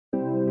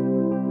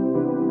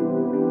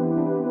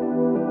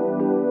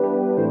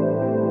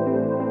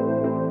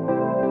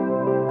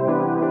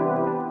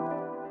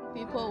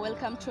people,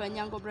 welcome to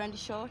Anyango Brand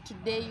Show.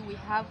 Today we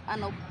have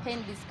an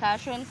open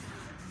discussion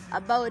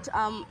about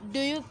do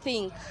you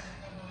think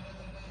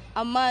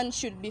a man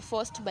should be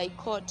forced by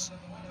court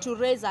to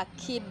raise a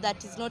kid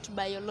that is not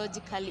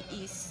biologically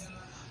his?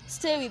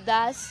 Stay with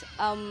us,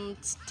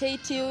 stay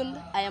tuned.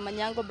 I am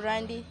Anyango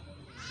Brandy,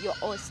 your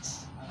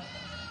host.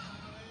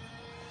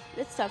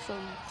 Let's start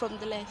from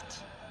the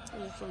left.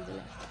 From the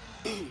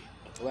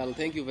left. Well,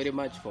 thank you very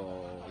much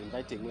for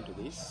inviting me to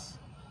this.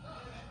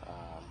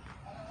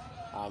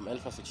 I'm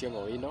Elphas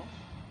Uchiengo,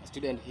 a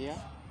student here.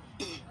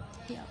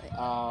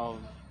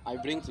 I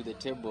bring to the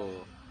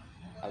table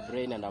a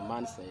brain and a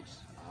mindset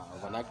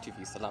of an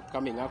activist, an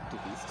upcoming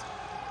activist.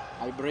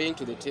 I bring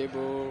to the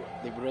table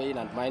the brain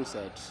and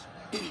mindset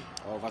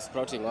of a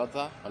sprouting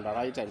author on the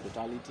writer and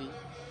brutality.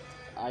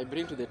 I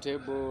bring to the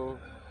table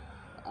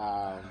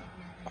a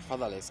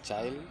fatherless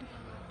child,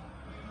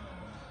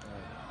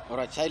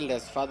 or a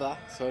childless father,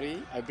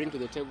 sorry. I bring to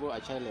the table a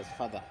childless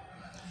father.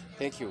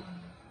 Thank you.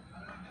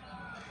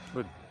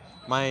 Good.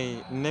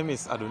 My name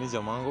is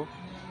Adonija Mango.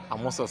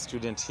 I'm also a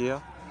student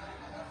here.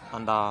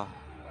 And a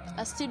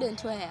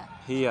student where?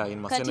 Here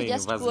in Maseno University. Can't you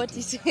just quote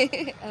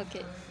it?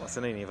 Okay.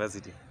 Maseno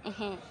University.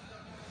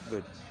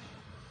 Good.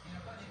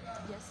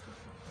 Yes.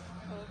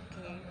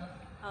 Okay.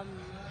 I'm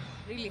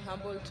really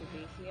humbled to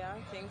be here.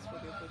 Thanks for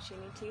the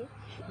opportunity.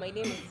 My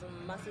name is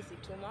Masi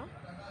Situma,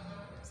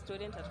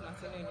 student at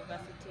Maseno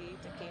University,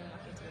 taking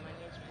marketing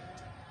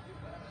management.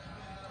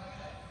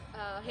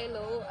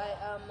 Hello,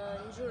 I am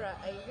Njura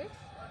Ivy,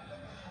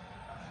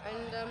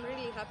 and I'm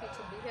really happy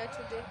to be here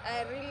today.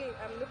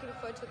 I'm looking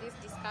forward to this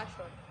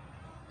discussion.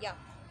 Yeah.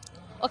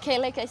 Okay,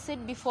 like I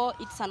said before,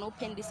 it's an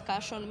open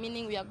discussion,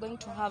 meaning we are going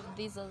to have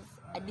this as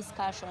a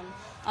discussion.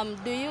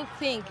 Do you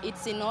think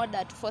it's in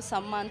order to force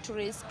a man to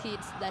raise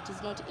kids that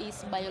is not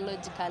his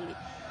biologically?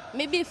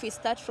 Maybe if we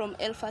start from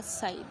Elphas'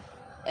 side.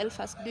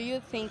 Elphas, do you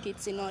think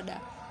it's in order?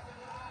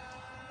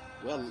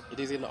 Well, it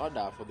is in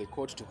order for the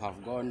court to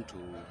have gone to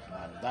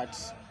that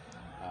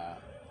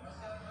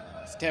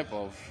step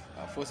of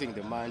forcing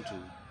the man to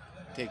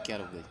take care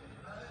of the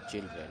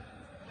children.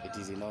 It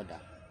is in order.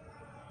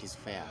 It is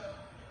fair.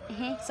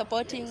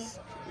 Supporting yes.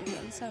 the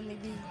answer,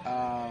 maybe.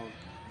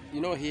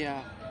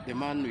 Here the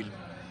man will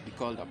be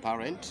called a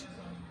parent,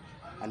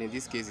 and in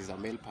this case is a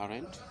male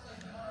parent,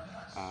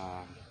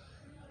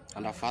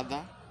 and a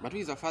father. But who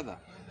is a father?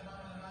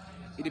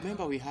 You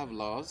remember we have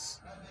laws.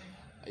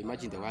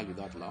 Imagine the world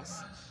without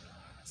laws.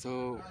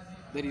 So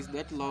there is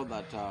that law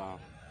that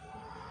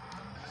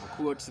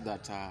quotes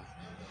that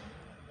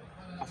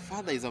a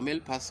father is a male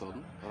person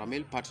or a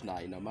male partner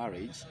in a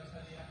marriage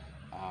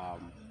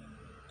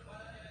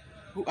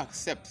who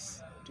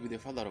accepts to be the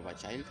father of a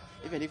child,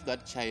 even if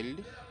that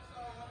child,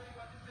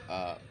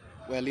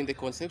 in the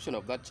conception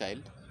of that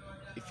child,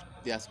 if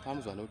their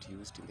sperms were not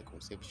used in the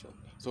conception.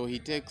 So he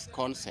takes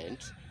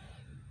consent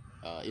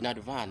in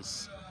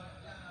advance,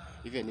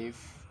 even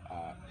if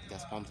their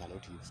sperms are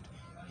not used.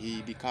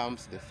 He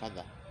becomes the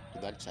father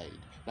to that child,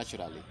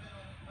 naturally.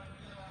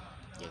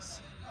 Yes.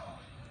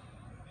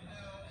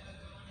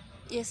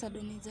 Yes,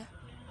 Adonija.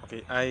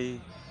 Okay, I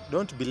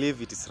don't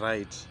believe it is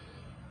right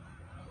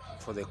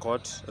for the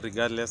court,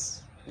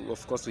 regardless.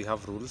 Of course, we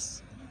have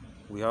rules.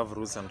 We have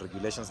rules and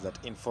regulations that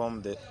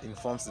informs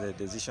the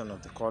decision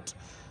of the court.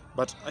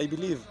 But I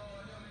believe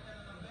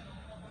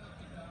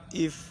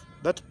if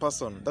that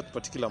person, that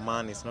particular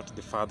man, is not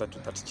the father to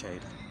that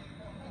child,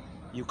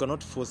 you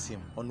cannot force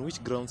him. On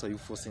which grounds are you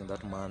forcing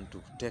that man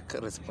to take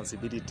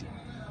responsibility?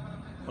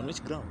 On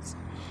which grounds?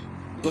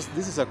 Because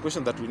this is a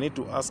question that we need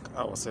to ask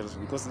ourselves,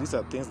 because these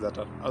are things that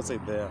are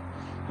outside there.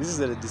 This is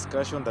a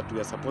discussion that we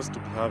are supposed to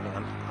be having,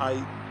 and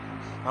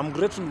I'm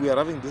grateful we are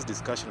having this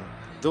discussion,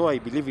 though I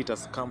believe it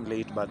has come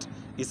late, but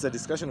it's a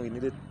discussion we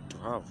needed to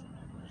have.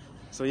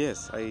 So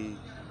yes, I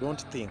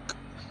don't think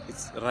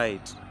it's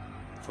right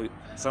for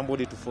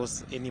somebody to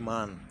force any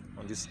man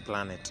on this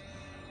planet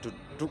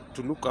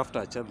to look after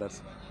a child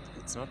that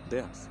it's not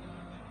theirs.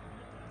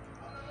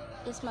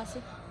 Yes,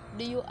 Masi.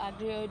 Do you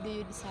agree or do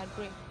you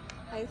disagree?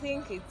 I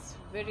think it's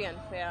very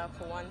unfair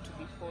for one to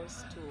be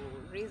forced to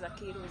raise a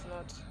kid who is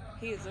not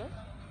his.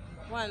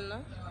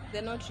 One,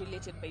 they're not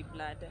related by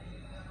blood.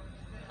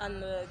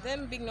 And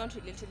them being not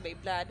related by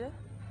blood,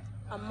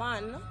 a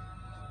man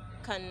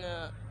can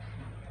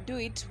do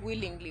it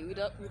willingly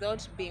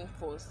without being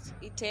forced.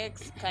 It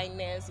takes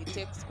kindness, it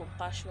takes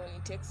compassion,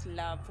 it takes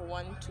love for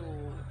one to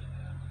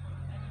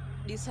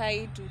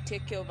decide to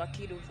take care of a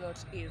kid who's not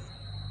his.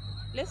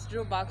 Let's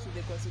draw back to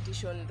the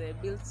Constitution, the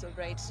Bills of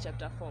Rights,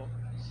 Chapter 4.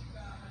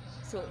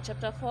 So,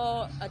 Chapter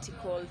 4,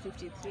 Article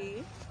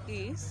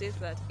 53E says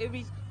that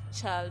every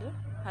child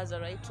has a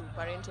right to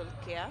parental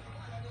care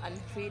and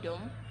freedom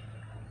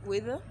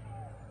with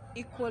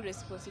equal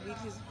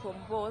responsibilities from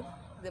both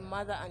the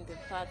mother and the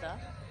father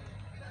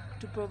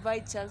to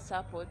provide child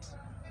support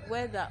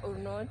whether or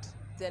not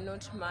they're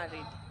not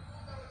married.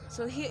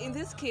 So here in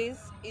this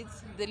case,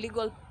 it's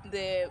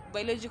the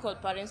biological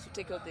parents who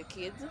take care of the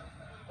kids,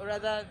 or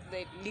rather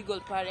the legal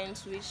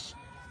parents, which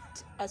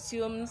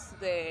assumes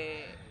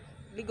the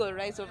legal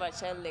rights over a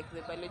child like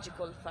the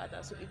biological father.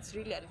 So it's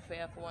really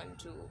unfair for one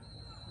to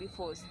be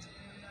forced.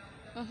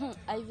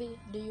 Ivy,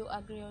 do you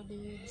agree or do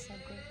you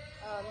disagree?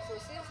 So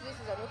since this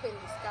is an open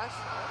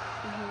discussion,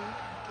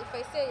 if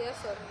I say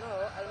yes or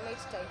no, I might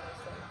tie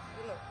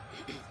myself,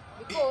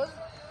 because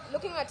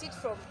looking at it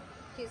from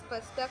his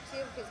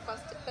perspective,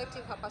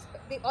 her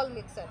perspective, they all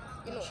make sense,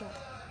 Sure.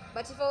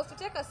 But if I was to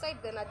take a side,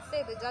 then I'd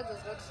say the judge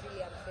was not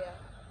really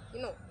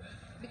unfair,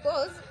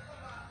 because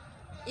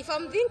if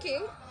I'm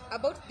thinking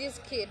about this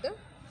kid,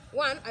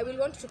 one, I will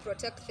want to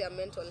protect their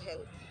mental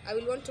health. I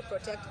will want to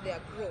protect their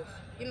growth,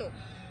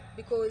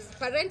 because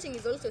parenting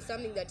is also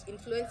something that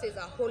influences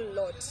a whole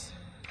lot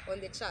on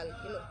the child,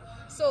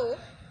 So,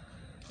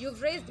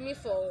 you've raised me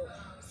for,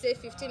 say,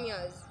 15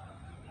 years.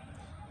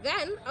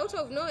 Then, out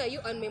of nowhere,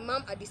 you and my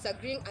mom are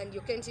disagreeing and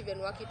you can't even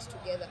work it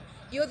together.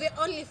 You're the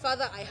only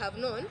father I have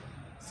known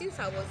since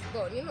I was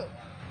born,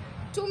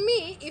 To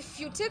me, if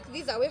you take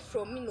this away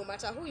from me, no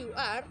matter who you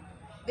are,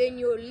 then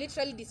you're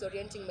literally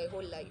disorienting my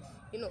whole life,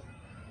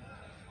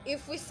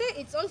 If we say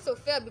it's also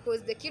fair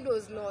because the kid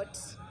was not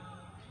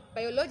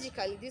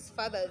biologically this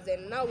father's,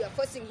 and now we are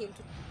forcing him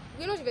to,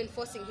 we're not even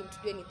forcing him to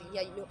do anything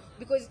here,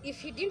 because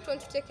if he didn't want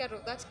to take care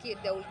of that kid,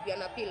 there would be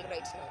an appeal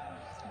right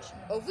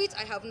now, of which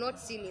I have not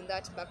seen in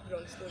that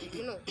background story,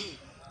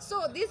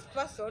 So this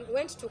person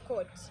went to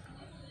court,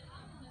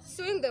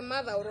 suing the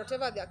mother or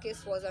whatever their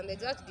case was, and the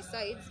judge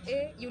decides,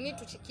 you need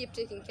to keep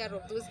taking care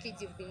of those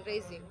kids you've been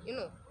raising,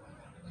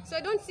 So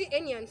I don't see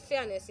any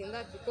unfairness in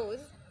that,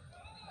 because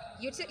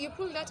you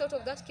pull that out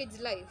of that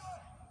kid's life.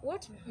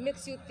 What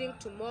makes you think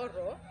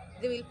tomorrow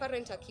they will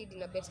parent a kid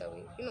in a better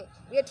way?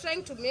 We are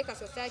trying to make a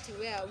society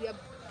where we are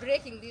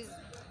breaking these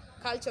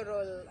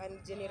cultural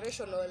and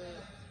generational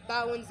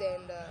bounds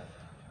and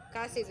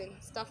curses and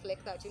stuff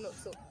like that,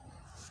 So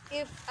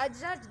if a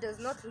judge does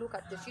not look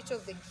at the future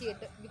of the kid,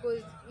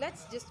 because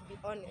let's just be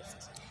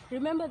honest.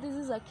 Remember, this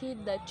is a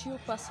kid that you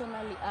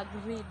personally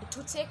agreed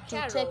to take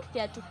care,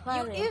 to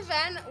parent. You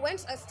even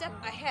went a step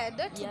ahead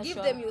to give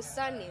sure. them your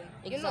surname.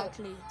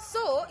 Exactly.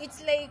 So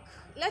it's like,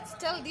 let's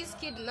tell this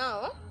kid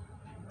now,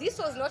 this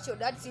was not your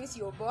dad since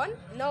you were born.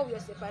 Now we are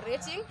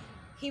separating.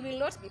 He will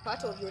not be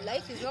part of your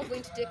life. He's not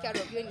going to take care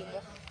of you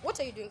anymore. What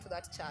are you doing to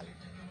that child?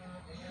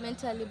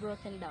 Mentally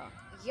broken down.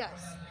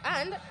 Yes.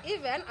 And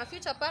even a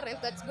future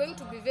parent that's going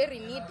to be very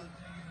needy.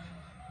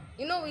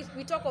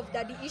 We talk of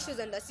daddy issues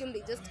and assume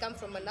they just come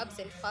from an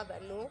absent father.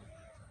 No.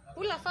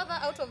 Pull a father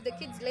out of the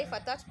kid's life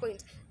at that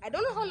point. I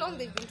don't know how long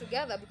they've been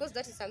together, because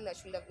that is something that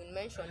should have been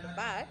mentioned.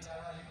 But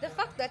the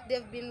fact that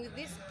they've been with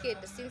this kid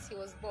since he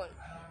was born,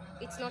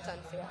 it's not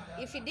unfair.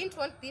 If he didn't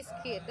want this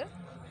kid,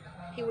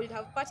 he would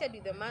have parted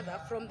with the mother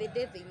from the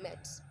day they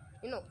met.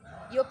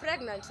 You're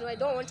pregnant. I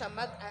don't want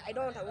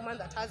a woman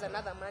that has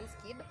another man's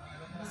kid.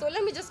 So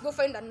let me just go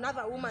find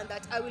another woman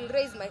that I will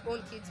raise my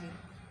own kids with.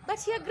 But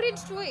he agreed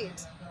to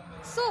it.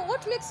 So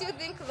what makes you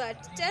think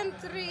that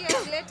 3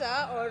 years later,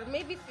 or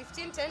maybe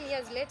 10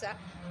 years later,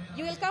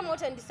 you will come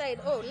out and decide,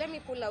 let me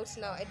pull out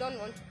now, I don't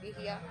want to be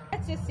here?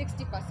 Let's say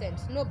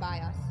 60%, no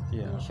bias.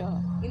 Yeah.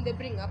 Sure. In the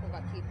bring up of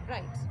a kid,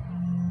 right?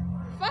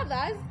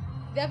 Fathers,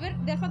 there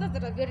are fathers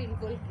that are very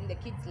involved in the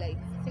kid's life,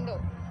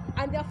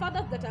 and there are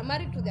fathers that are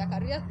married to their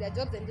careers, their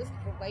jobs, and just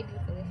providing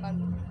for their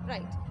family,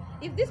 right?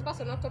 If this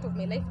person not out of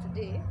my life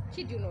today,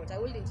 kid you not, I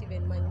wouldn't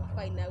even mind.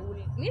 Fine, I will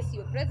miss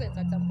your presence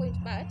at some point,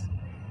 but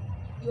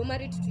you're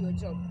married to your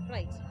job,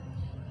 right?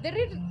 The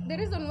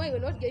reason why we're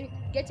not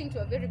getting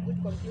to a very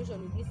good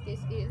conclusion with this case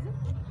is,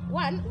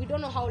 one, we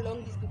don't know how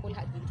long these people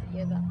had been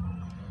together.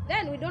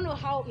 Then we don't know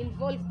how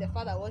involved the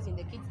father was in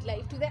the kid's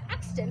life, to the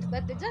extent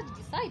that the judge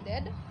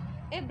decided,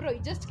 bro, you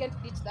just can't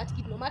teach that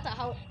kid, no matter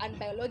how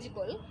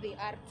unbiological they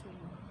are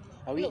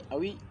to you.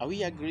 Are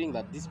we agreeing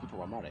that these people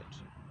were married?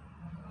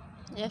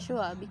 Yeah,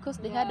 sure, because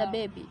they had a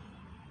baby.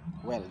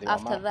 Well, they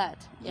after were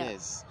that. Yeah.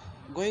 Yes.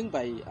 Going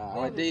by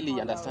our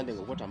daily understanding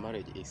of what a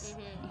marriage is,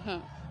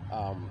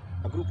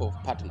 a group of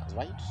partners,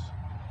 right?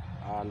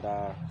 And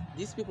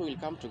these people will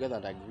come together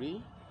and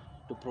agree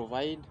to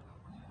provide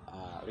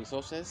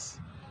resources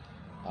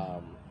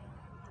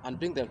and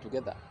bring them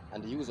together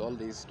and use all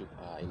this to,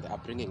 in the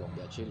upbringing of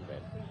their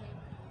children.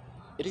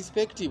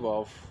 Irrespective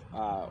of,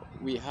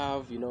 we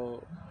have,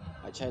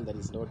 a child that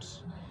is not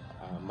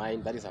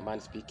mine, that is a man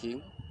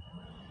speaking.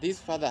 This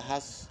father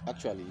has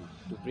actually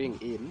to bring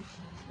in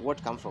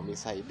what comes from his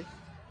side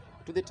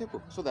to the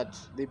table, so that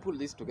they pull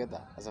this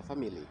together as a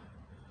family,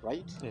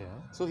 right? Yeah.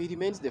 So he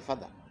remains the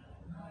father.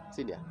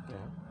 Celia? Yeah.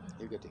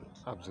 You getting it?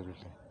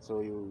 Absolutely. So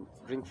you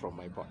drink from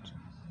my pot.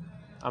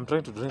 I'm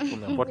trying to drink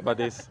from your pot, but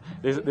there's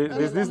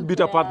this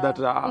bitter part that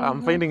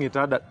I'm finding it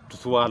harder to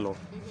swallow.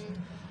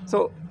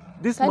 So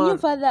this Can man. you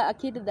father a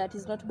kid that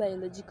is not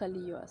biologically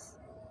yours?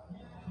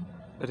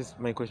 That is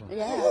my question.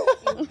 Yeah.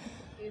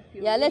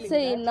 Yeah, let's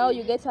say now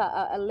you get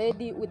a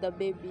lady with a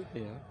baby.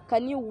 Yeah.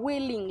 Can you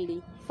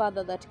willingly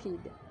father that kid?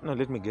 No,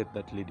 let me get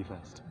that lady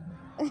first.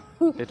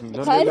 Let me,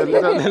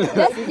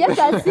 Just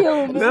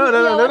assume. No, We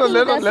are working with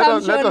let us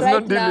assumption not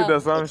right deal now. with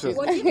assumptions.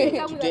 What if they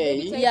come with a Today,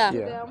 baby tied Yeah. to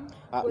Yeah. them?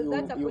 Was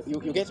that a You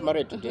possibility? get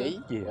married today.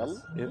 Yes,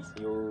 Well, yes.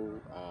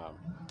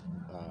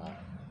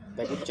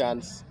 the good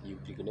chance you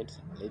pregnant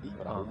a lady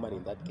or a woman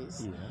in that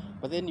case. Yeah.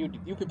 But then you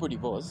people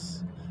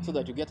divorce so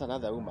that you get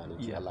another woman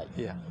into your life.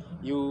 Yeah.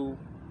 You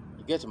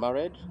get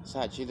married,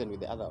 start children with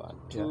the other one,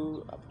 Yeah.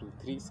 2 up to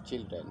 3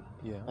 children.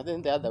 Yeah. But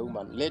then the other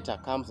woman later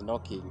comes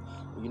knocking.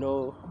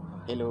 Hello.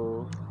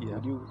 Yeah.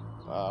 Would you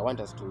want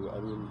us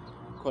to?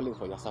 Calling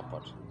for your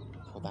support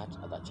for that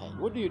other child.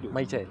 What do you do?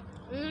 My child.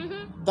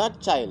 That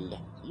child.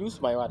 Use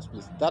my words,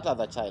 please. That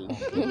other child.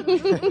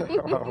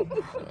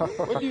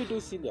 What do you do,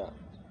 senior?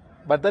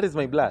 But that is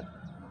my blood,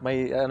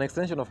 an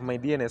extension of my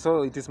DNA.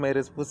 So it is my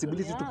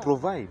responsibility to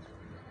provide.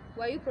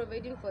 Were you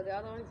providing for the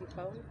other ones you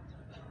found?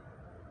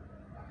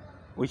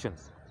 Which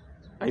ones?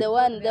 The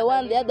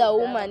other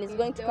woman is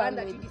going to the come one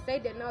that with. you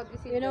decided now this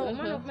is You know, the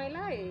woman of my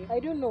life. I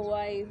don't know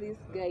why this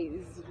guy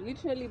is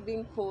literally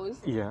being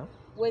forced Yeah.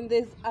 when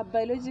there's a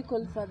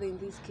biological father in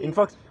this case. In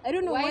fact, I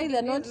don't know Why why did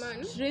they're not this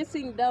man-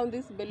 tracing down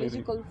this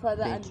biological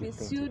father Thank and you, be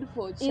thank sued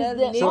for Is child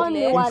the neglect.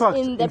 only one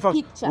in the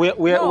picture.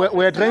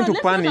 we're trying to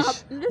punish.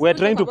 We're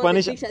trying to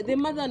punish. The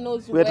mother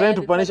knows We're trying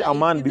to the punish father a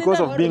man is. because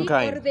Isn't of that being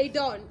horrible? kind. Or they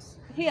don't.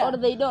 Here, Or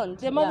they don't.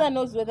 the mother Yeah.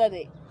 knows whether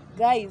the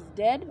guy is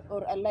dead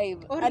or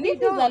alive. Or And they if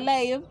he's don't.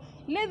 alive,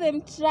 let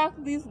them track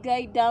this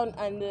guy down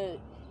and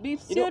be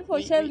sued for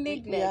child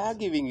neglect. We are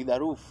giving the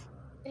roof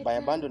by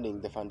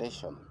abandoning the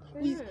foundation.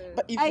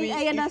 But if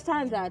I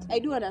understand that. I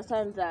do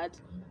understand that.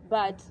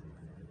 But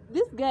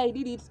this guy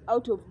did it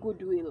out of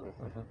goodwill.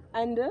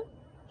 And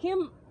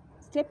him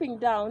stepping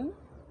down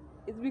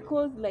is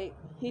because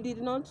he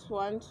did not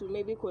want to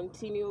maybe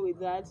continue with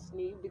that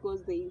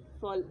because they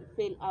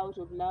fell out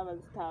of love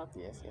and stuff.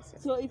 Yes.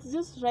 So it's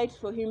just right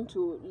for him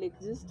to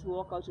just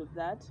walk out of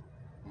that.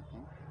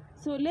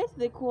 So let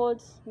the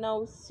court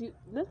now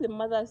let the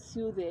mother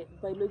sue the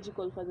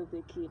biological father of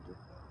the kid.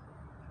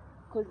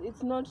 Because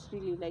it's not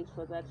really right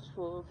for that.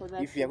 For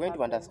that. If you are going to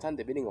happen. understand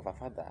the meaning of a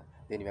father,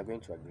 then we are going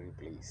to agree,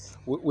 please.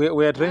 We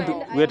are trying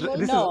And to.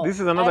 I am This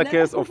is another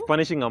case of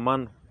punishing a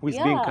man who is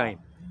being Yeah. kind.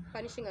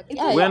 Punishing a kid.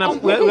 Yeah,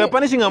 We are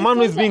punishing a man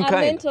who is being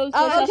kind. Okay,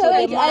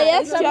 wait. I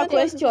asked you a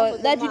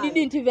question that you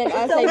didn't even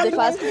answer in the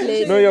first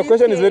place. No, your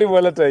question is very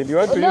volatile. You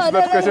want to use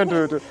that question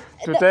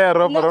to tie a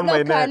rope around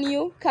my neck.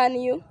 Can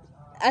you,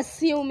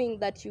 assuming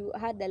that you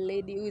had a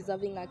lady who is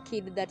having a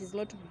kid that is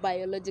not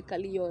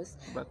biologically yours,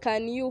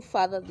 can you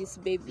father this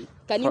baby?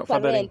 Can you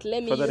Fathering- parent?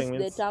 Let me fathering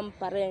use means- the term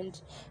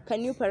parent.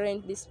 Can you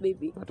parent this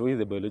baby? But who is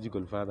the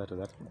biological father to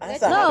that?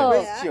 Answer No, the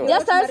question. just You're not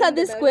answer marrying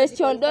this the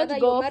question. biological Don't father,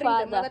 go you're marrying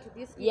the further. mother to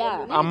this kid. Yeah.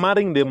 You need I'm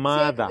marrying the to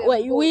mother. check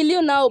Wait, will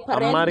you now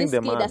parent marrying this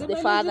the kid as mother.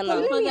 the father now?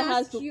 Let me Father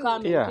has ask to you.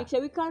 come in Yeah. the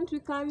picture. We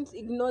can't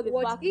ignore the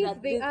What fact if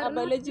that they there's are a not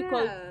biological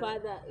there?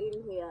 father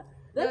in here.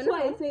 That's No,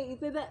 why I no. say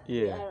it's either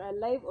Yeah. they are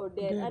alive or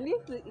dead. And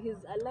if he's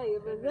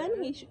alive,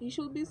 then he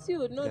should be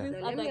sued, not this Now,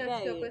 let other me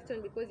ask you a guy.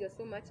 question because you're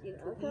so much into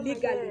Come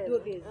legally again. do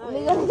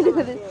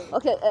this.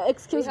 Okay,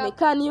 excuse We me. have-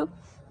 Can you?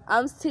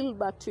 I'm still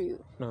back to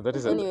you. No, that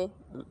is Anyway.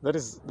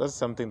 that's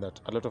something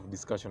that a lot of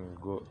discussion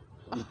will go.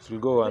 It will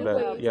go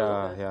under.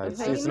 Yeah.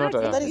 It's not.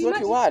 That is what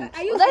we want.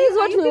 Are you, That is are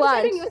what you we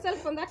want. picturing yourself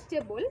from that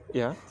table,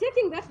 Yeah.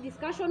 taking that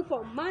discussion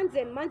for months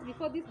and months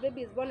before this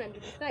baby is born and you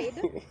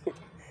decide,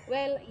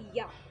 well,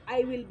 yeah,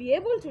 I will be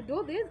able to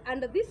do this,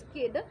 and this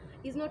kid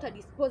is not a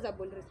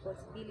disposable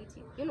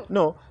responsibility.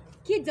 No.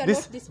 Kids are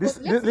This not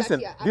disposable.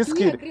 listen.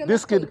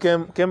 This kid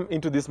came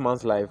into this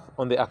man's life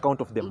on the account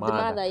of the mother.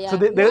 mother, yeah. So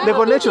the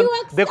Wow. connection, You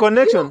accept- the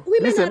connection.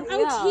 women Listen. are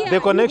out here. The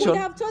connection, You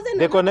could have chosen the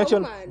another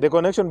connection, woman. the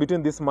connection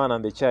between this man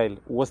and the child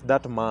was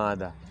that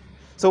mother.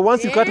 So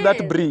once you cut that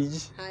Yes.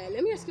 bridge, Hi,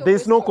 let me ask you a there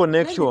is no question.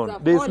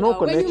 connection. There is no When you When you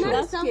connection. marry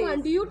That's someone,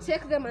 case. do you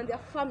take them and their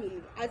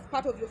family as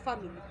part of your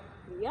family?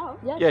 Yeah.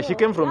 Yeah, she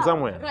came from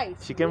somewhere. Right.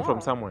 She came from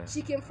somewhere.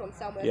 She came from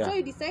somewhere. Yeah. So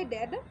you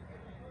decided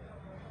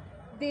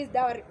there's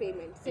dowry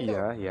payments.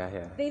 Yeah.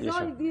 There's Yeah, all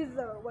sure. these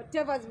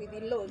whatevers with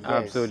the laws.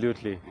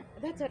 Absolutely.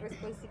 That's a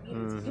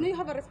responsibility. Mhm. You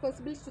have a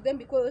responsibility to them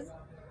because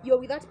you're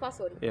with that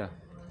person. Yeah.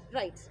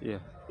 Right. Yeah.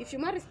 If you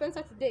marry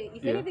Spencer today,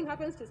 if Yeah. anything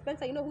happens to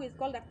Spencer, you know who is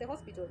called at the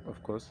hospital?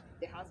 Of course.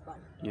 The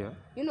husband. Yeah.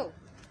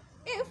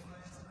 If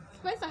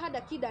Spencer had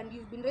a kid and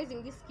you've been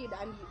raising this kid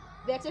and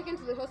they are taken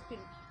to the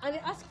hospital and they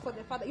ask for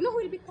the father, you know who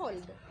will be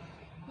called?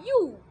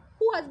 You,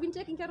 who has been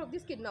taking care of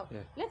this kid now. Yeah.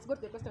 Let's go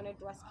to the question I need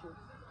to ask you.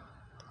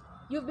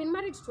 You've been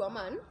married to a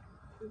man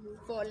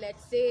for,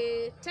 let's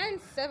say,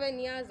 7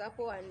 years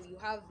ago, and you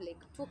have like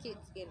 2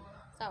 kids in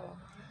Sawa.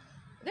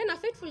 Then a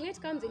fateful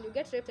night comes and you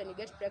get raped and you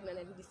get pregnant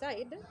and you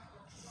decide,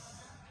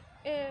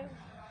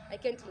 I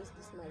can't lose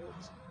this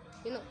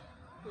marriage.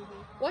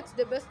 What's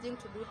the best thing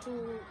to do?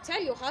 To tell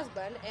your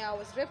husband, I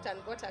was raped and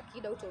got a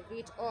kid out of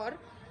it, or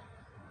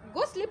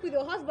go sleep with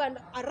your husband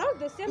around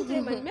the same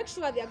time and make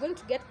sure they are going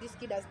to get this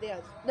kid as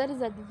theirs. That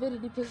is a very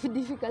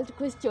difficult A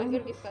question.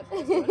 very difficult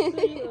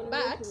question.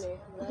 But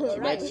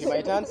She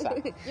might answer.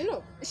 you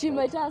know, She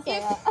might answer.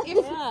 if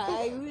Yeah,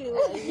 I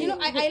will. you know,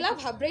 I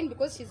love her brain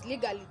because she's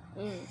legally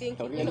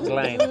thinking. You know?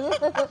 Inclined.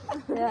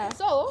 Yeah.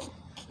 So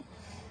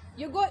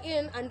you go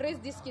in and raise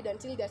this kid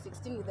until they're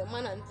 16 with the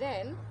man, and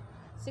then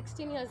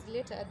 16 years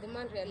later the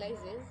man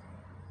realizes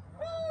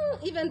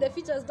even the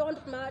features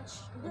don't match,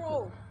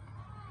 bro.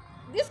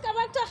 This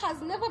character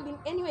has never been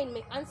anywhere in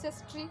my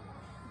ancestry,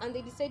 and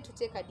they decide to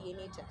take a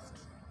DNA test.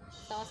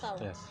 Sawa.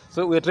 Yes.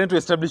 So we're trying to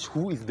establish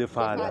who is the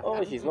father.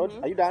 Oh, she's not.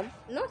 Are you done?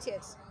 Not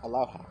yet.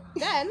 Allow her.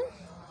 Then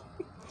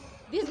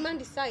this man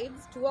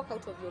decides to walk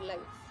out of your life.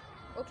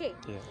 Okay.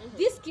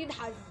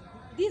 Yeah.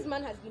 This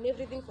man has been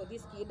everything for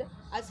this kid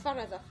as far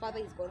as a father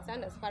is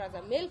concerned, as far as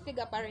a male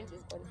figure parent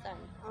is concerned.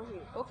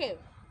 Okay.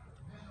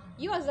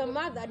 You as a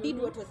mother did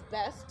what was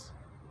best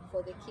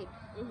for the kid.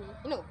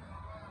 You know.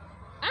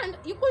 And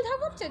you could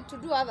have opted to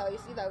do otherwise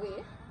either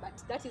way, but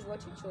that is what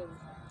you chose.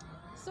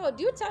 So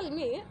do you tell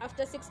me,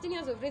 after 16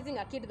 years of raising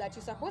a kid that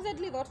you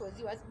supposedly thought was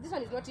yours, this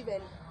one is not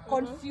even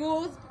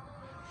confused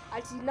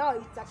until now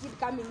it's a kid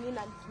coming in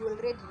and you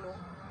already know.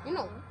 You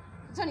know,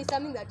 this one is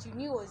something that you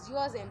knew was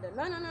yours, and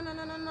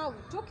no, we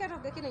took care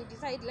of the kid and you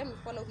decide, let me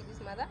follow with this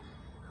mother.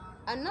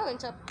 And now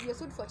you're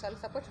sued for child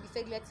support to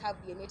decide, let's have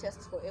DNA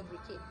tests for every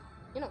kid.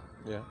 You know?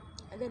 Yeah.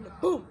 And then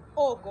boom,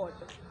 oh God,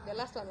 the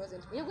last one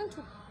wasn't. You're going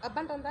to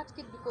abandon that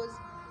kid because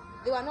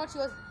they were not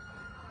yours.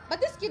 But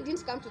this kid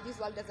didn't come to this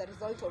world as a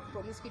result of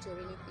promiscuity or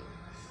anything.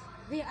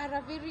 They are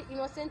a very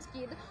innocent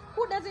kid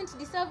who doesn't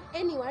deserve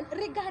anyone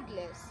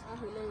regardless.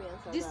 Let me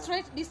answer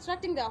that.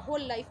 Distracting their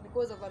whole life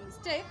because of a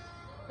mistake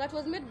that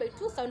was made by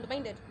two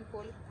sound-minded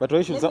people. But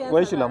why should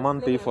a man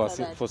Let pay me for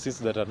answer that. for sins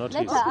that are not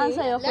Let his? her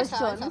answer your Let her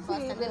question. answer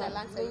first and then I'll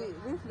answer you.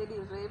 This lady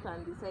is raped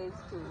and decides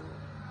to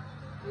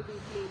maybe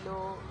play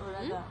low or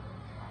rather.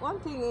 One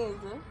thing is,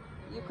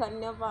 you can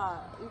never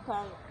hide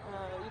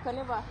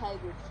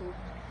the truth.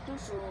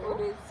 Truth should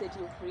always set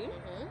you free.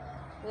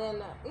 Then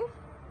if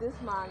this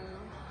man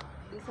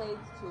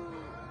decides to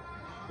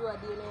do a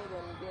DNA,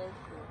 then yes,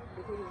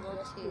 the kid is not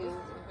his.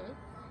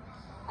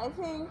 I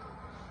think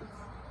it's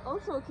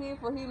also okay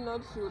for him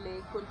not to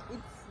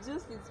it's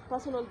just his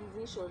personal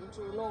decision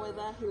to know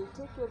whether he'll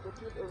take care of the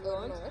kid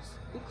or not,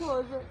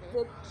 because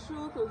the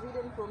truth was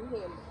hidden from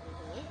him.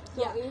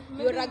 So Yeah, if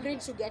you're maybe-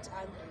 agreed to get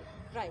angry,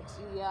 right?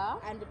 Yeah.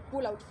 And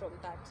pull out from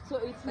that. So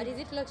it But is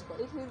it logical?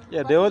 It is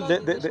Yeah, the whole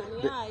personal decision.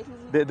 Yeah, it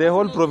is the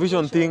whole personal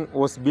provision decision. thing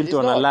was built It's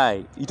on a not.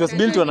 lie. It was And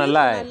built it's on a Built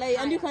lie.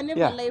 and you can never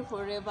Yeah. lie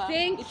forever.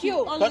 Thank It you.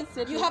 will always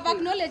set You have free.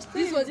 acknowledged So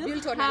this you was just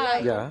built on a have- lie.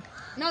 Yeah.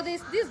 Now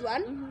there's this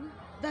one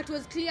that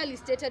was clearly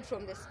stated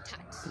from the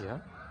start. Yeah.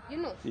 You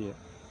know. Yeah.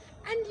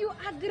 And you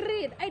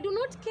agreed. I do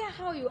not care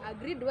how you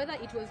agreed, whether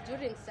it was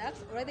during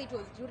sex or whether it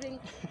was during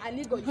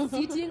illegal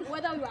cheating,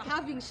 whether you were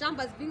having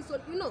shambas being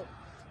sold. You know,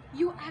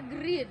 you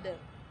agreed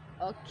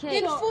Okay.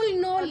 in full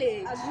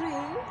knowledge. Agree.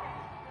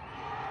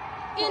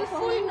 In For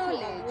full him to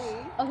knowledge.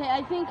 agree. Okay,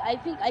 I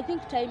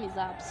think time is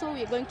up. So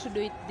we're going to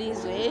do it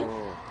this way.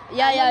 Oh.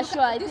 Yeah,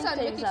 sure. I This think one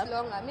time make is it up.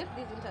 longer. Make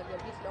this interview a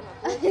bit longer.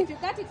 Because if you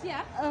cut it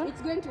here,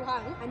 it's going to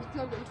hang and it's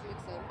not going to make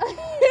sense.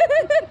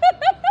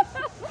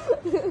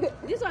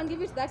 This one,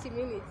 give it 30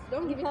 minutes.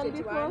 Don't give it Can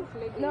be 21.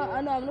 No,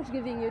 I'm not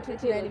giving you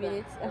 29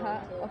 minutes.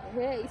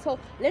 Okay, so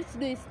let's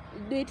do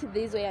it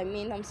this way.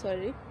 I'm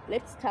sorry.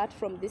 Let's start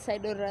from this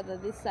side, or rather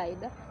this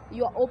side.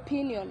 Your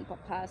opinion per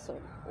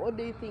person. What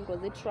do you think?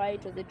 Was it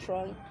right? Was it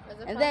wrong? As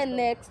a And then person.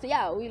 next,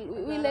 yeah,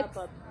 we'll wrap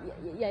up.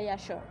 yeah,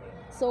 sure.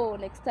 So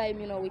next time,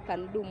 we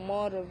can do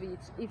more of it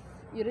if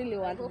you really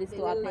want hope this they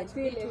to will happen.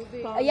 still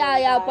expand on Yeah,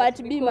 that part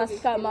B because must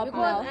it's come up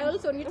Because now. I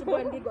also need to go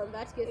and dig on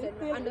that case and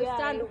Yeah,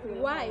 understand it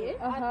will why.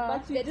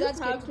 But you The just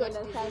judge have came to to that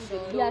understand the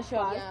decision. law Yeah,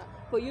 sure. first Yeah.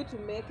 for you to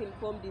make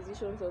informed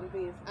decisions on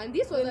this. And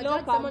this was The a law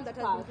judge, someone comes that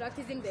has been first.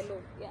 practicing the law,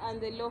 Yeah,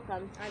 and the law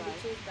comes and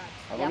first. they chose that.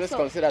 I've Yeah, always so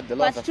considered the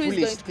law as a part two is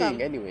foolish going to thing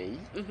come. anyway.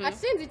 At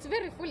times it's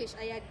very foolish.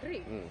 I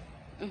agree.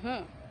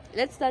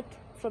 Let's start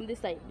from this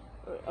side.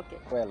 Okay.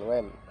 Well,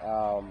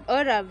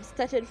 Or I've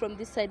started from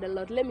this side a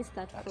lot. Let me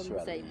start from this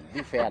actually, side.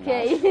 be fair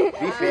Okay. now.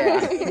 Be fair.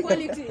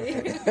 Equality.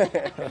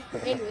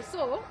 Anyway,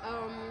 so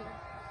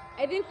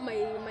I think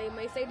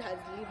my side has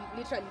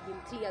literally been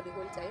clear the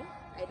whole time.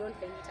 I don't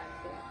find it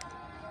unfair.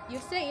 You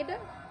said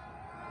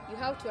you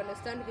have to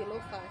understand the law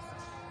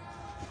first.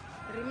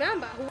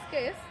 Remember, whose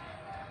case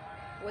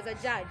was a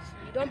judge.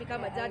 You don't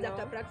become a judge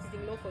after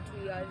practicing law for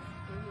 2 years.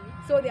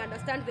 So they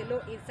understand the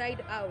law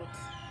inside out.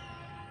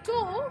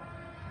 2,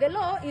 the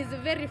law is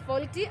very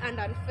faulty and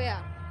unfair.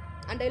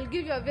 And I'll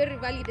give you a very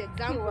valid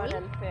example. Pure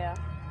and fair.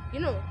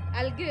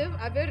 I'll give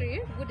a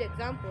very good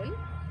example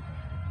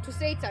to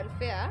say it's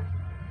unfair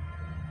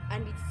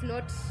and it's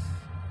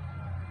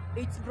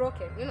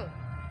broken, You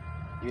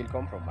will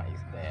compromise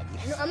then.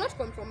 No, I'm not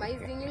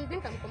compromising. You'll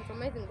think I'm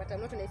compromising, but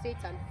I'm not when I say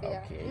it's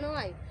unfair. Okay. You know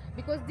why?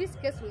 Because this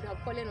case would have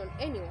fallen on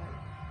anyone.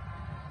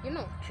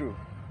 True.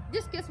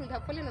 This case would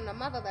have fallen on a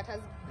mother that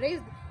has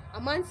raised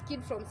a man's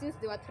kid from since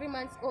they were 3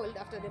 months old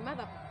after the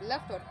mother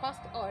left or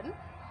passed on,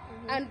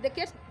 and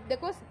the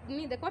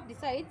court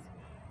decides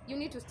you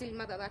need to still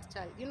mother that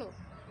child, you know.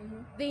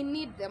 They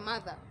need the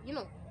mother, you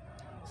know.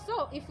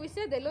 So if we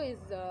say the law is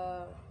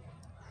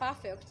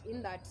perfect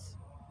in that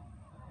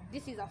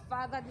this is a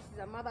father, this is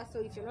a mother, so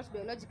if you're not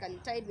biologically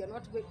tied, you're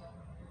not going.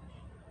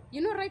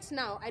 You know, right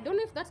now, I don't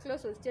know if that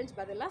clause was changed,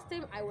 but the last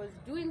time I was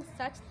doing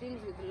such things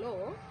with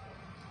law,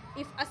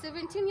 if a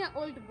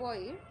 17-year-old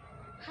boy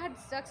had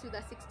sex with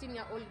a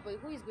 16-year-old boy,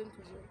 who is going to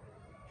jail?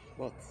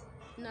 What?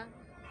 Nah,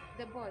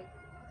 the boy.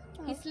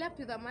 He slept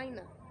with a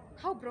minor.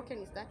 How broken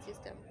is that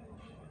system?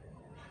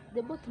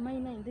 They're both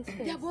minor in this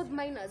case. They're both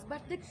minors,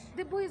 but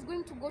the boy is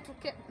going to go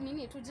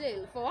to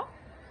jail for,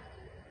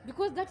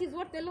 because that is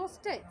what the law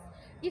states.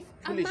 If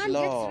Foolish a man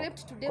law. gets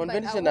raped today by a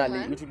Conventionally,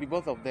 woman, it will be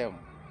both of them.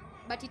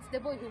 but it's the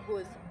boy who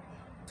goes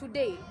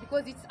today,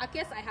 because it's a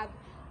case I have.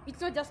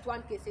 It's not just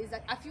one case. It's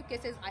like a few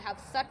cases I have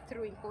sat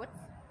through in courts,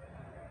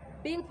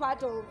 being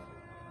part of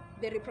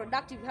the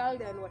reproductive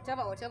health and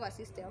whatever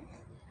system,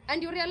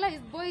 and you realize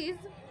boys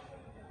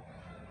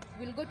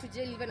will go to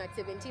jail even at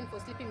 17 for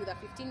sleeping with a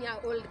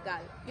 15-year-old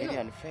girl. Very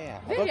unfair.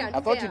 Very I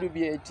thought unfair. it would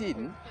be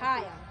 18.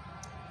 Higher.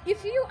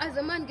 If you as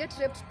a man get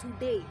raped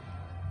today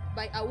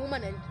by a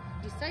woman and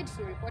decide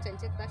to report and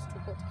take that to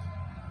court,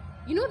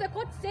 you know the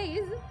court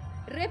says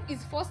rape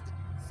is forced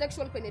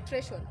sexual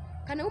penetration.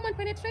 Can a woman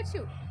penetrate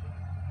you?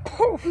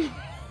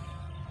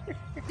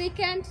 They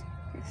can't.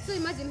 So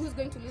imagine who's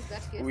going to lose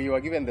that case. We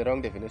were given the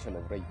wrong definition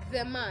of rape.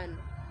 The man.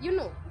 You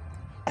know,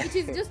 it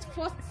is just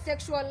forced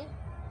sexual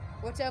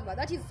whatever.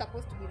 That is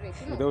supposed to be rape.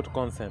 You know? Without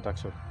consent,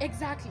 actually.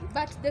 Exactly.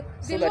 But the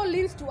So law that-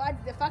 leans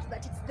towards the fact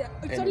that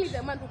it's only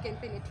the man who can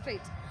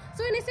penetrate.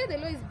 So when I say the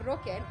law is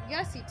broken,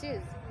 yes, it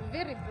is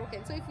very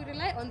broken. So if we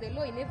rely on the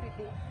law in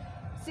everything,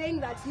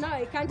 saying that now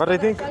I can't. But I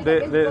think child the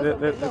again because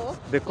of law,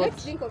 the court.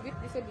 let's think of it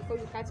this way before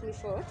you cut me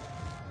short.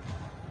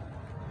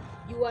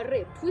 You are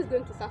raped. Who is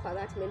going to suffer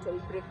that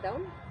mental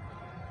breakdown?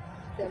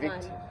 The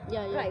man.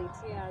 Yeah. Right.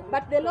 Yeah,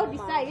 But the law trauma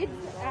decides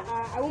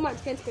and a woman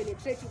can't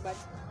penetrate you. But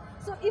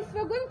so if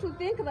we're going to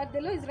think that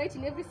the law is right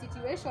in every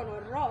situation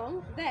or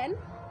wrong, then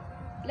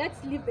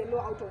let's leave the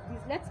law out of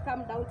this. Let's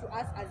come down to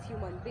us as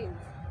human beings.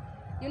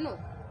 You know,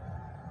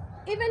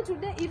 even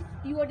today, if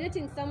you are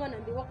dating someone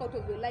and they walk out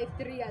of your life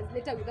 3 years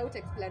later without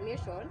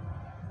explanation,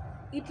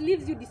 it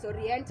leaves you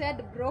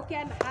disoriented,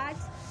 broken, hurt.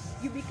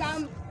 You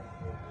become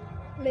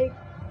like,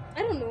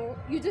 I don't know,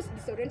 you're just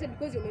disoriented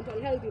because your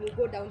mental health will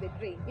go down the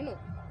drain. You know,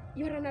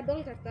 you're an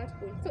adult at that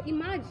point. So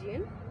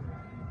imagine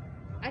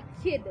a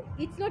kid.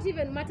 It's not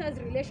even matters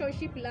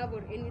relationship, love,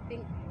 or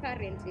anything,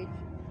 parentage.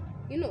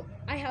 You know,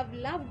 I have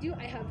loved you,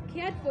 I have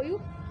cared for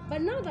you,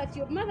 but now that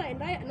your mother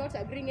and I are not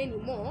agreeing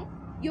anymore,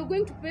 you're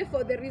going to pay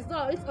for the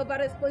results of a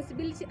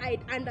responsibility I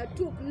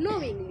undertook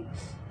knowingly.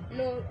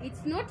 No,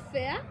 it's not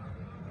fair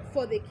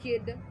for the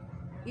kid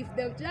if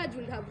the judge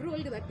will have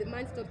ruled that the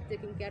man stopped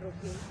taking care of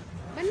him.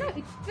 But now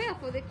it's fair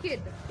for the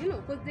kid, you know,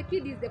 because the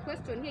kid is the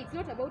question here. It's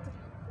not about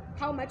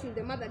how much will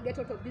the mother get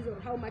out of this or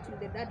how much will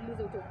the dad lose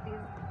out of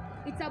this.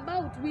 It's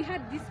about we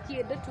had this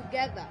kid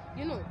together,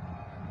 you know.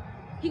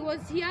 He was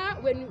here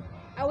when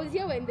I was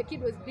here when the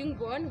kid was being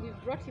born. We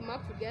brought him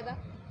up together.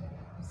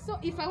 So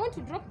if I want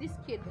to drop this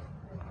kid,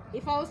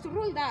 if I was to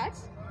rule that,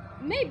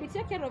 maybe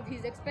take care of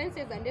his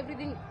expenses and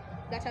everything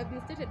that have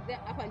been stated there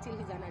up until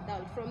he's an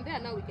adult. From there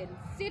now we can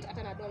sit at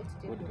an adult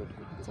table.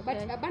 Good.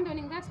 But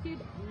abandoning that kid,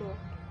 no.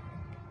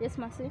 Yes,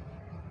 Mercy.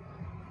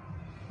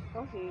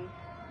 Okay,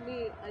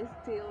 me, I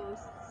still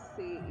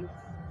say it's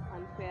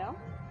unfair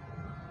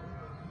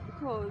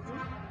because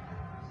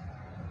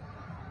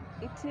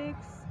it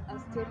takes a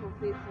step of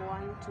faith for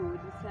one to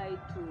decide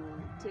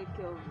to take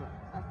care of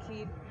a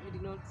kid you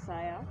did not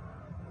sire,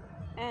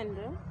 and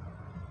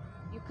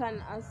you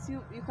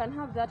can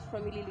have that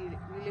family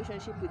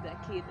relationship with a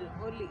kid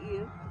only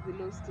if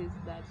the law states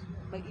that,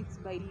 but it's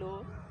by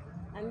law.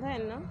 And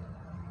then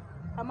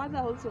a mother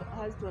also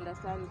has to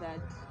understand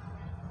that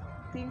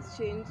things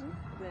change,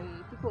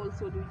 then people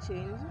also do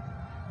change,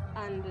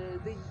 and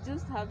they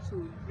just have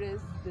to brace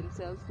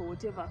themselves for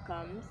whatever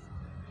comes.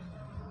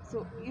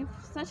 So if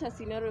such a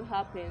scenario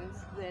happens,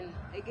 then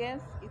I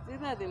guess it's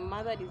either the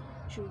mother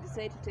should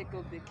decide to take care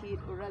of the kid,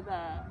 or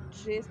rather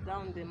trace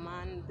down the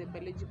man, the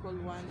biological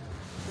one,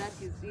 that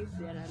is if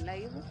they are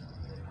alive.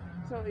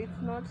 So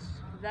it's not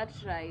that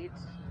right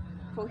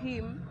for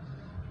him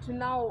to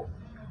now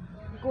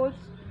go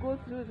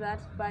through that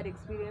bad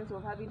experience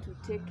of having to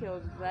take care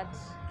of that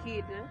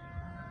kid,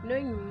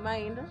 knowing in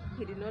mind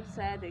he did not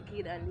sire the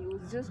kid and he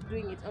was just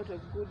doing it out of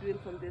goodwill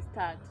from the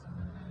start.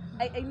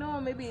 I know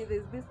maybe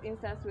there's this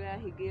instance where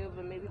he gave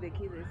maybe the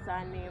kid a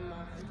surname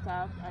and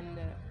stuff, and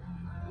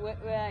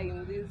where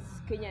in this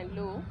Kenyan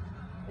law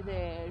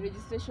the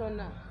registration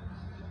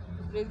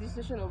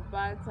of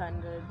birth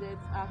and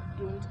death act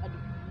don't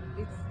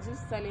it's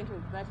just silent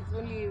of that.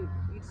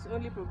 It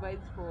only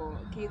provides for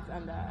kids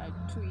under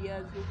 2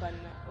 years who can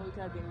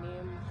alter the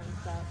name and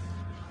stuff,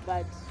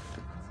 but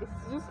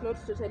it's just not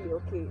totally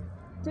okay.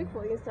 Take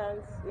for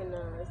instance in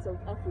South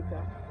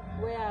Africa,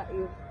 where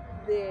if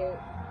the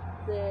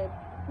the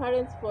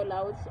parents fall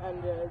out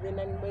and the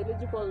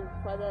non-biological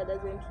father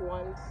doesn't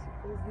want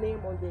his name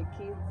on the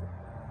kid's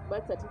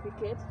birth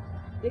certificate,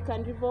 they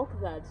can revoke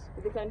that.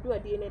 They can do a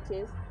DNA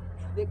test.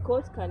 The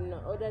court can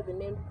order the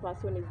named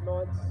person is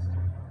not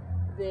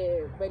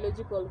the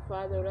biological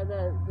father,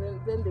 rather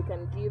then they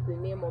can give the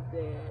name of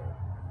the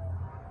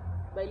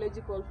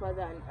biological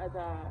father and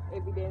other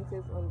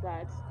evidences on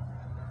that.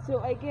 So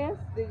I guess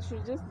they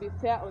should just be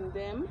fair on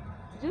them,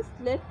 just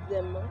let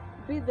them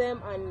be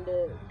them and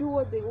do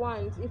what they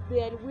want. If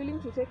they are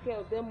willing to take care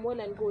of them, well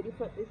and good.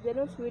 If they're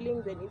not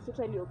willing, then it's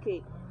totally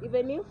okay.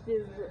 Even if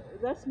there's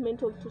that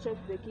mental torture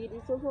to the kid,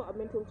 it's also a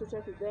mental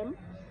torture to them.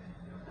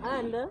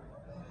 And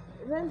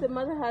then the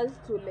mother has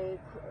to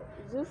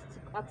just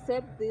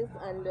accept this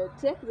and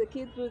take the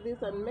kid through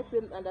this and make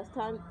them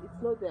understand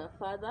it's not their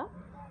father,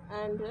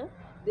 and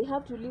they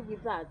have to live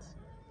with that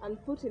and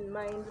put in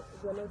mind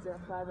they're not their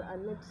father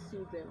and not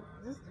sue them.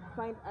 Just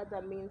find other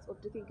means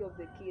of taking care of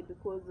the kid,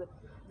 because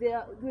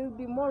there will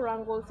be more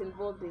wrangles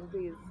involved in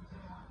this.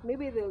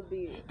 Maybe there will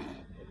be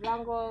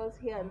wrangles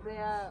here and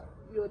there.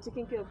 You're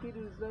taking care of kid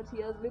who's not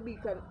yours. Maybe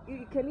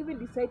you can even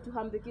decide to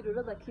harm the kid or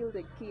rather kill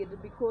the kid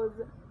because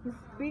he's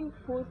being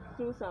put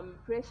through some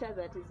pressure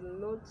that is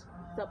not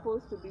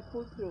supposed to be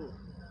put through.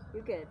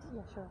 You get?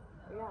 Yeah, sure.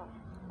 Yeah.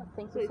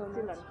 Thank So you it's so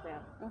still much.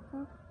 unfair.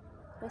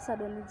 Yes,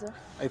 Adonija.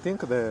 I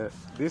think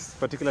this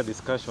particular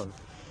discussion,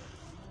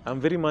 I'm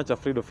very much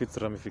afraid of its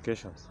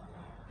ramifications.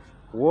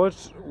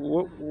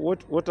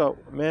 What are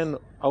men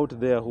out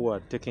there who are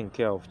taking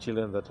care of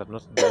children that are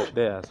not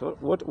there? So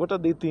what are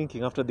they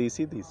thinking after they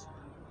see this?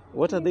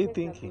 What are they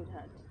thinking?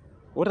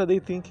 What are they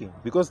thinking?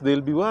 Because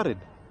they'll be worried.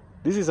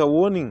 This is a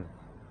warning,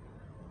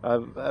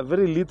 a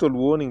very lethal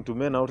warning to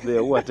men out there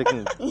who are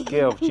taking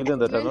care of children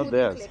that are not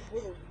theirs.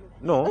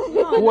 No,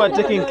 who are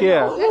taking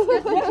care.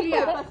 Let's be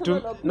clear.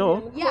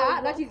 No,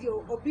 Yeah, that is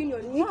your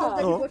opinion. Because that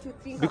is no, what you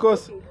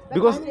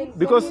think.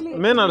 because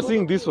men are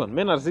seeing this one.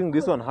 Men are seeing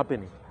this one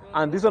happening,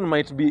 and this one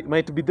might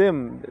be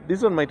them.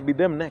 This one might be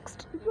them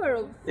next. People are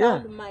of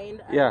Yeah. sound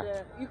mind, and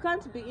Yeah. You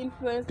can't be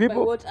influenced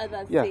People- by what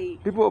others Yeah, say.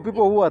 people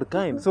who are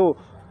kind. So,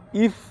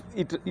 if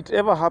it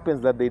ever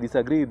happens that they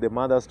disagree with the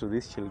mothers to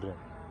these children,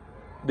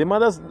 the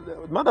mothers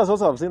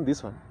also have seen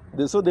this one,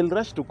 so they'll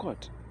rush to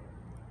court.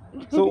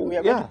 So We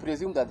are going yeah, to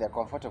presume that they're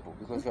comfortable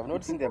because we have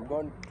not seen them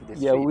gone to the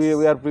streets. yeah,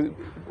 we are.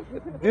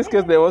 This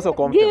case they were also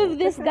comfortable. Give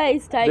this guy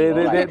his time.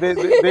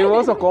 They were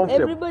also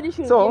comfortable. Everybody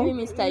should So- give him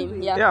his time.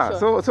 Yeah, Yeah,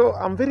 sure. so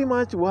I'm very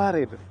much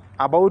worried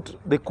about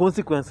the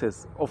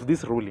consequences of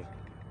this ruling.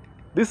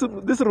 This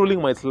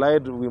ruling might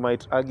slide. We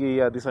might argue,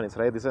 yeah, this one is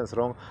right, this one is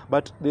wrong,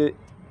 but the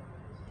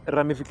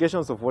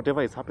ramifications of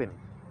whatever is happening,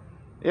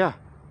 yeah,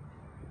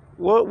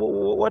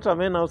 what are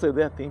men outside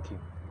there thinking?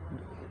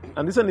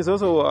 And this one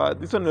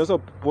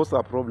also poses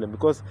a problem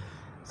because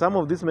some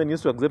of these men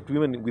used to accept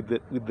women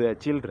with their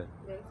children.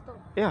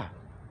 Yeah.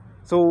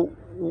 So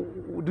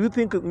do you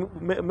think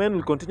men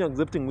will continue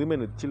accepting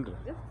women with children?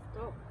 Just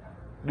stop.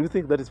 Do you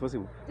think that is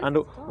possible? And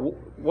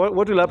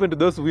what will happen to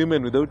those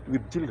women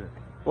with children?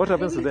 What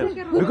happens to them?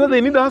 Because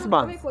they need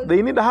husbands.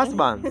 They need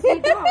husbands.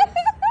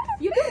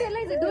 You don't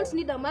realize you don't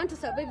need a man to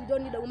survive. You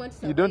don't need a woman to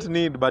survive. You don't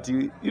need, but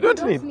you don't You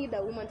don't need. need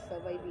a woman to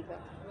survive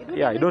either.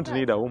 Yeah, you don't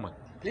need a woman.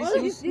 Please All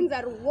use these things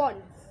are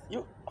wants.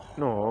 you.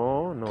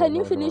 No. Can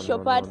you no, finish no, your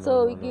no, part no, so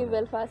no, we no, give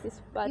no. Elfas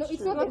his part? No, it's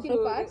too? not the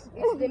pin part.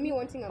 It's the me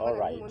wanting a man All and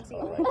right, me wanting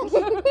a all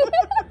woman.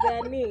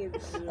 Their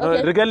needs.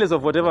 No, regardless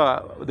of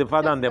whatever the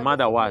father and the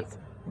mother wants,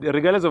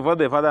 regardless of what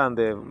the father and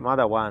the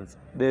mother wants,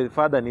 the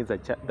father needs a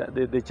child.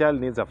 The child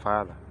needs a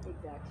father.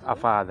 Exactly. A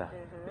father.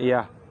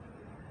 Yeah.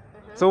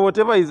 So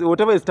whatever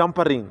is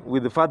tampering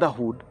with the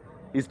fatherhood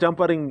is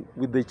tampering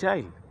with the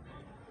child.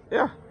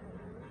 Yeah.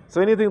 So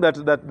anything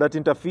that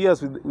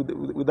interferes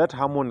with that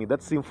harmony,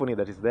 that symphony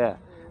that is there,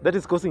 that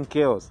is causing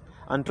chaos.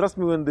 And trust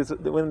me,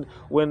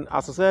 when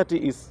a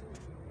society is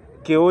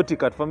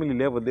chaotic at family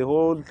level, the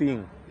whole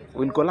thing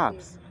will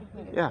collapse.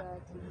 Yeah.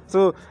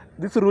 So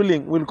this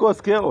ruling will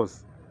cause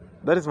chaos.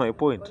 That is my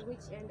point. On which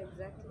end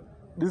exactly?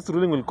 This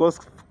ruling will cause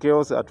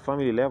chaos at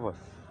family level.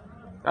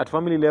 At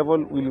family level,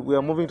 we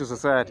are moving to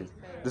society.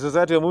 The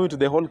society, we are moving to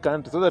the whole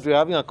country, so that we are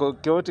having a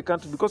chaotic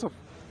country because of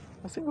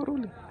a single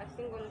ruling.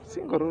 A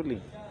Single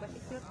ruling. but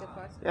it's not the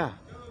first. Yeah.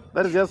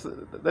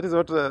 That is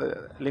what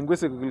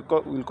linguistics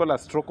will call a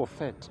stroke of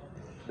fate.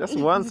 Just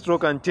one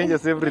stroke and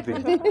changes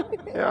everything.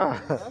 Yeah.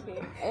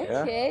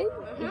 Okay.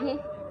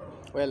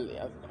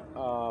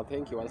 Well,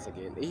 thank you once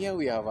again. Here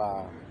we have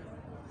a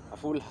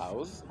full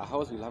house. A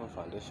house will have a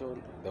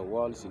foundation, the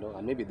walls,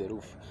 and maybe the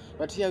roof.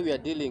 But here we are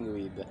dealing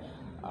with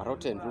a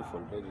rotten roof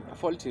already, a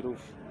faulty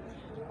roof.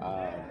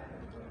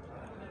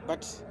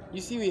 But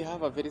you see, we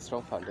have a very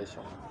strong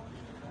foundation.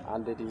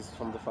 And it is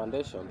from the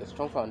foundation, the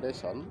strong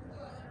foundation,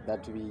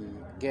 that we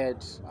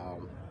get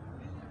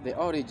the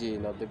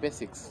origin of the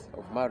basics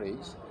of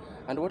marriage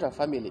and what a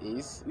family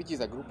is, which is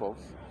a group of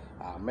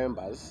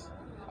members.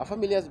 A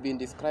family has been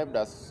described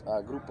as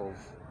a group of,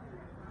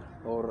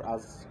 or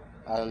as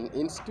an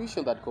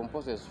institution that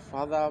composes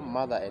father,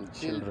 mother, and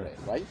children,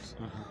 right?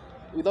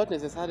 Without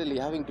necessarily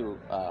having to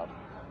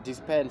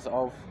depends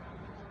of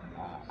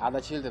other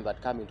children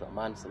that come into a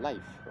man's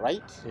life,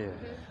 right? Yeah.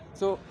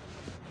 So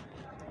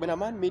when a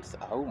man meets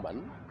a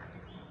woman,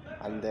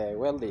 and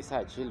well, they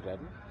saw children,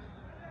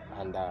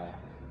 and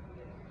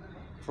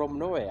from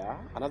nowhere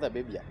another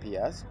baby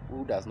appears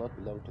who does not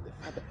belong to the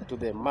father, to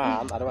the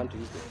man. I don't want to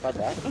use the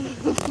father.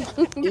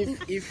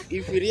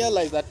 if we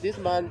realize that this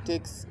man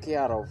takes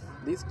care of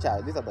this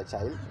child, this other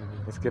child,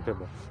 It's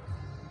capable.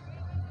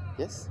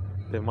 yes,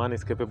 The man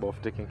is capable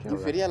of taking care if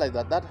of we that. realize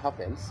that that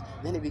happens,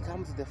 then he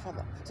becomes the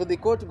father. So the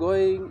court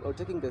going or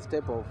taking the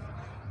step of,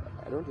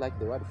 I don't like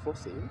the word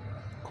forcing.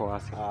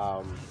 Coercing.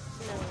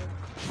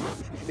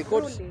 The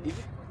court, Ruling.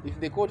 if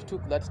the court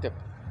took that step,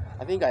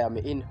 I think I am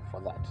in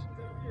for that.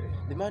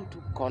 The man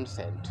took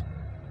consent,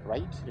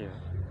 right? Yeah.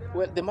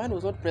 Well, the man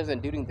was not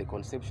present during the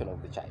conception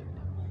of the child,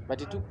 but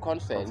he took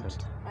consent.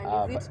 Consent.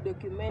 And is it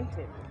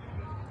documented?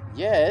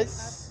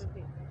 Yes,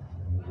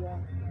 Yeah.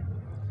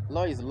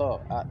 law is law.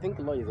 I think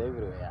law is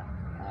everywhere.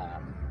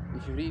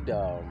 If you read,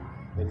 there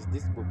is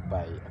this book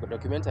by a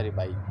documentary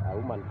by a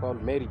woman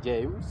called Mary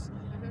James,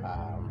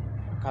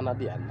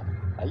 Canadian,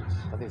 right?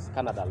 That is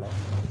Canada law.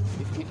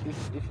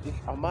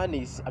 If a man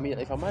is,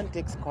 if a man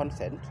takes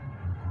consent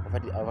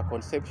of a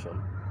conception,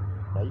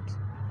 right,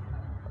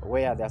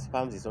 where their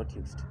sperms is not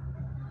used,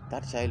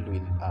 that child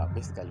will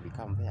basically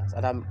become theirs.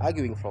 And I'm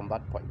arguing from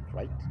that point,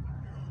 right?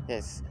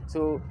 Yes.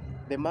 So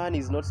the man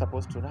is not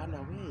supposed to run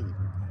away.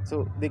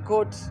 So the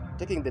court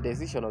taking the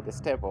decision or the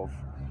step of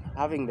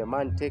having the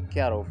man take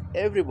care of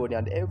everybody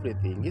and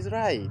everything is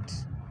right.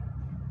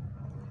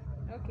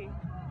 Okay.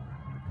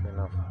 Fair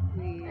enough.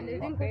 And I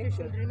think what you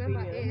should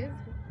remember is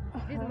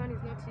this man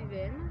is not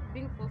even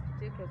being forced to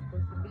take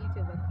responsibility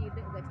of a kid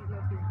that is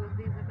not his, because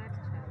there is a bad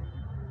child.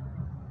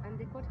 And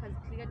the court has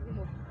cleared him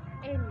of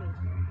any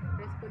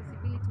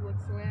responsibility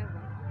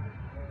whatsoever.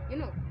 You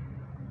know,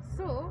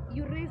 so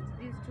you raised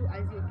these two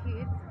as your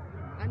kids,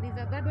 and there's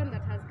a third one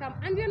that has come.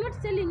 And we are not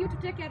telling you to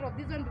take care of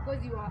this one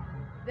because you are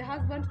the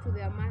husband to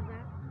their mother.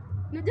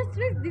 No, just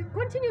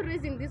continue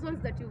raising these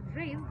ones that you've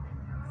raised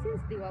since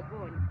they were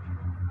born.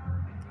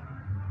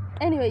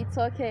 Anyway, it's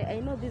okay. I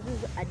know this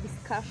is a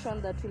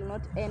discussion that will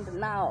not end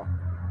now.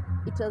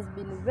 It has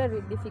been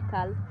very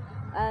difficult.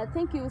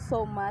 Thank you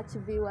so much,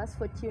 viewers,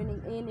 for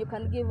tuning in. You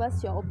can give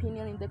us your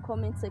opinion in the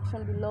comment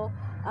section below.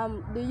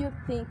 Do you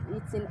think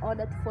it's in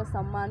order to force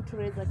a man to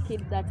raise a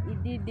kid that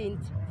he didn't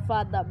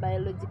father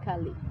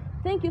biologically?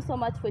 Thank you so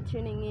much for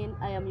tuning in.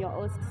 I am your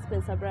host,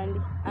 Spencer Brandy.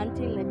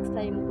 Until next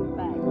time,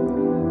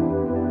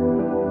 goodbye.